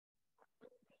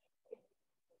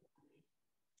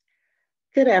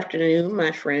Good afternoon,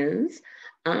 my friends.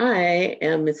 I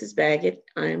am Mrs. Baggett.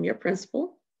 I am your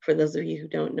principal. For those of you who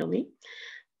don't know me,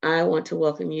 I want to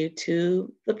welcome you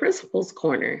to the Principal's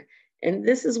Corner. And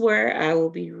this is where I will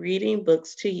be reading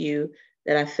books to you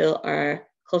that I feel are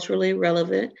culturally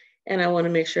relevant. And I want to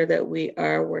make sure that we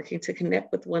are working to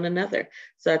connect with one another.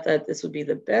 So I thought this would be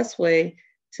the best way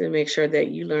to make sure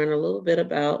that you learn a little bit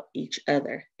about each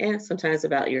other and sometimes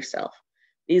about yourself.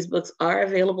 These books are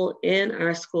available in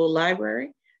our school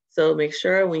library. So make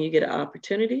sure when you get an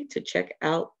opportunity to check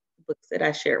out the books that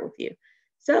I share with you.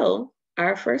 So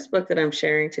our first book that I'm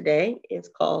sharing today is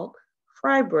called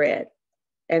Fry Bread.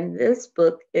 And this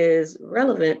book is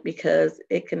relevant because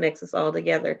it connects us all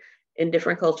together. In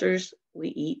different cultures, we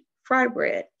eat fry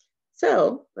bread.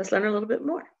 So let's learn a little bit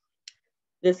more.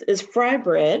 This is Fry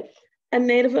Bread, a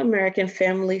Native American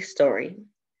family story.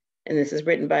 And this is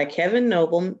written by Kevin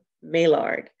Noble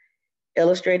Maillard,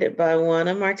 illustrated by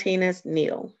Juana Martinez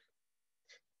Neal.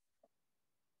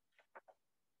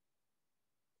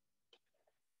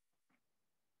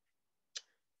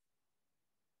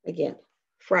 Again,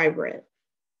 Fry Bread.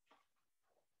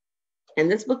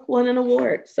 And this book won an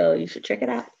award, so you should check it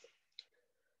out.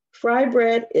 Fry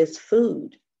bread is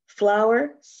food: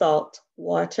 flour, salt,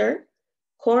 water,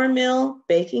 cornmeal,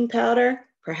 baking powder,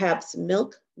 perhaps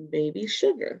milk, maybe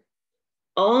sugar,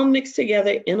 all mixed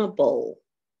together in a bowl,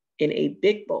 in a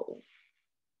big bowl.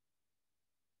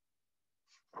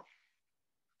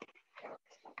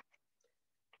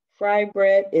 Fry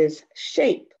bread is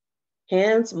shape.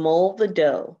 Hands mold the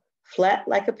dough, flat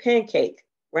like a pancake,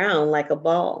 round like a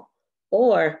ball,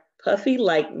 or puffy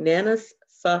like Nana's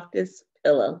softest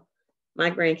pillow. My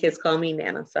grandkids call me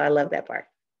Nana, so I love that part.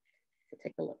 So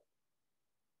take a look.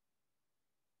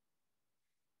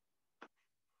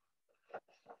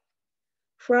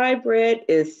 Fry bread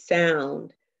is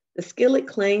sound. The skillet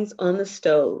clangs on the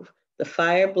stove. The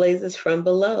fire blazes from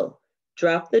below.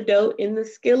 Drop the dough in the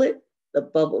skillet. The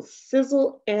bubbles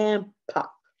sizzle and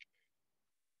pop.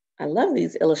 I love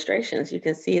these illustrations. You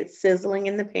can see it sizzling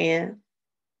in the pan.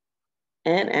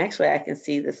 And actually, I can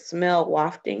see the smell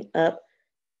wafting up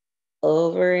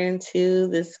over into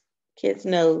this kid's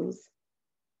nose.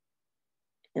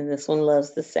 And this one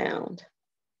loves the sound.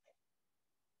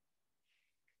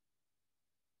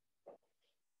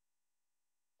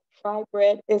 Fry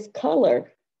bread is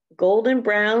color: golden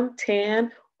brown,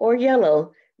 tan, or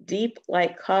yellow, deep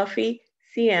like coffee,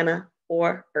 sienna,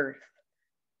 or earth,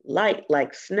 light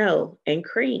like snow and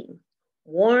cream,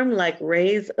 warm like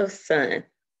rays of sun.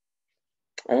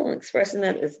 Oh, expressing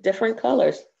that as different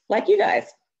colors, like you guys,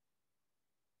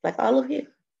 like all of you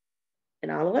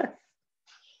and all of us.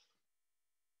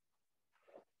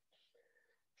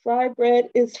 Fry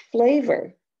bread is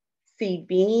flavor: see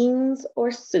beans or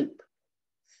soup,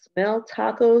 smell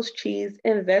tacos, cheese,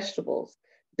 and vegetables,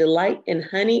 delight in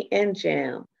honey and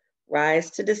jam, rise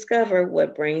to discover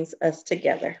what brings us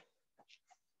together.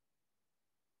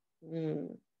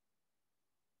 Mm.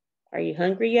 Are you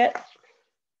hungry yet?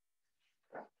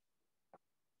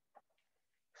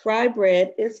 Fry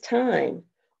bread is time.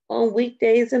 On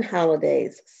weekdays and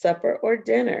holidays, supper or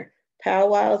dinner,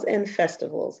 powwows and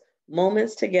festivals,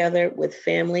 moments together with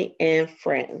family and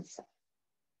friends.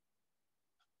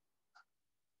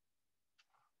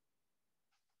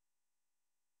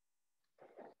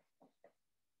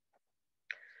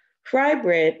 Fry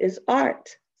bread is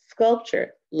art: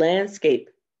 sculpture, landscape,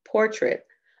 portrait,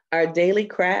 our daily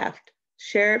craft,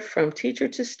 shared from teacher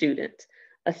to student,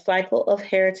 a cycle of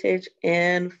heritage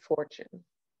and fortune.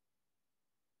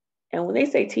 And when they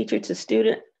say teacher to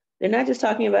student, they're not just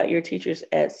talking about your teachers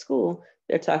at school,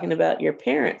 they're talking about your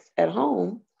parents at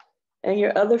home and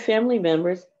your other family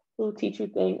members who teach you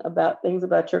things about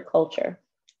your culture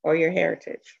or your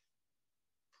heritage.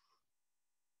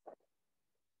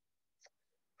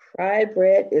 Fried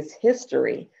bread is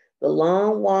history: the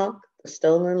long walk, the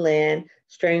stolen land,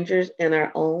 strangers in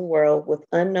our own world with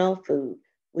unknown food.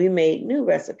 We made new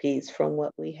recipes from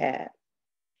what we had.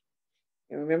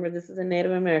 And remember, this is a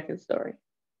Native American story.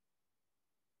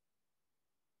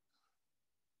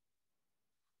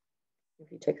 If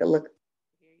you take a look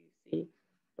here, you see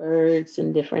birds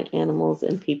and different animals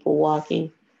and people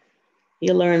walking.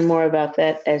 You'll learn more about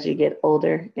that as you get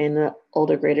older in the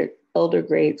older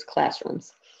grades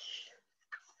classrooms.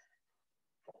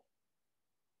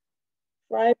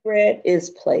 Fried bread is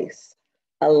place: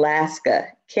 Alaska,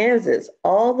 Kansas,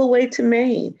 all the way to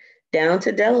Maine, down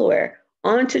to Delaware,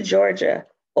 on to Georgia,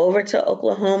 over to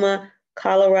Oklahoma,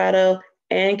 Colorado,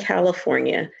 and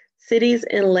California, cities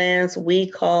and lands we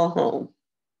call home.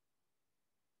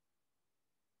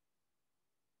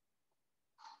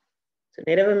 So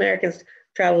Native Americans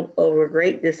traveled over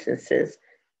great distances.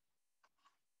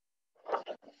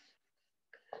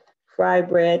 Fry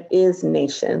bread is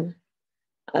nation.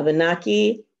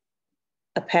 Abenaki,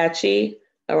 Apache,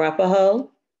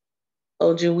 Arapaho,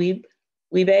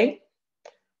 Ojibwe,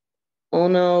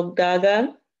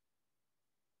 Onondaga,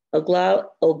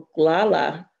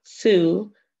 Oglala,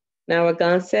 Sioux,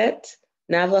 Narragansett,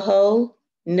 Navajo,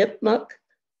 Nipmuc,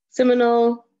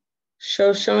 Seminole,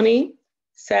 Shoshone,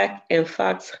 Sac, and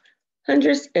Fox,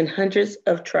 hundreds and hundreds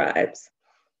of tribes.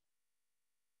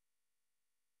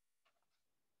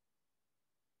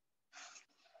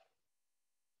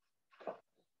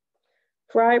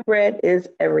 Fry bread is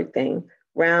everything.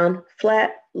 Round,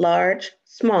 flat, large,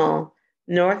 small,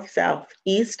 north, south,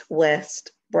 east,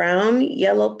 west, brown,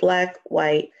 yellow, black,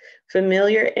 white,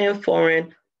 familiar and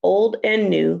foreign, old and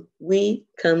new, we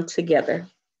come together.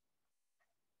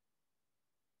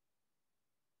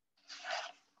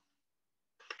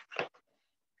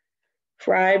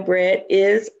 Fry bread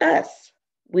is us.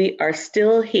 We are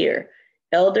still here,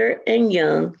 elder and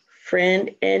young,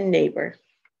 friend and neighbor.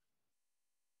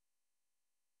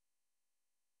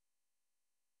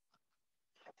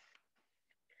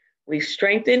 We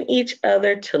strengthen each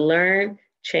other to learn,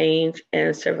 change,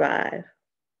 and survive.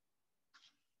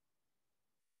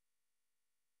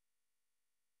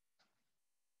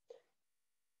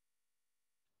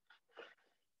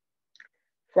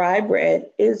 Fry bread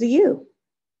is you.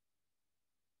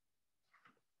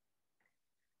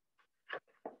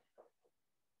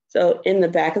 So in the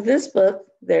back of this book,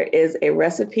 there is a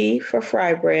recipe for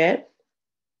fry bread.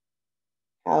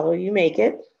 How will you make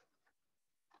it?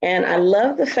 And I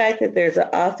love the fact that there's an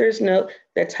author's note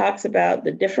that talks about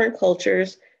the different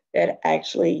cultures that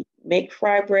actually make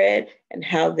fry bread and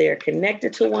how they're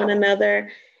connected to one another.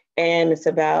 And it's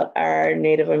about our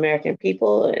Native American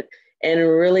people. And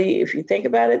really, if you think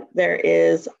about it,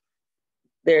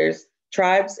 there's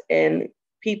tribes and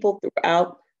people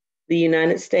throughout the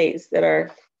United States that are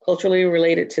culturally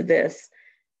related to this.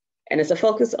 And it's a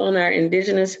focus on our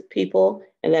indigenous people,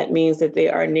 and that means that they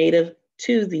are native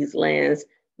to these lands,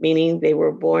 meaning they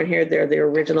were born here. They're the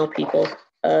original people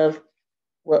of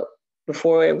what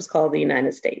before it was called the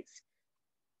United States.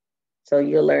 So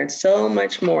you'll learn so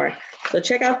much more. So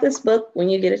check out this book when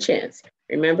you get a chance.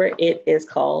 Remember, it is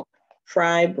called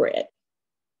Fry Bread.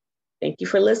 Thank you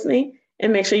for listening,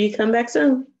 and make sure you come back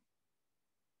soon.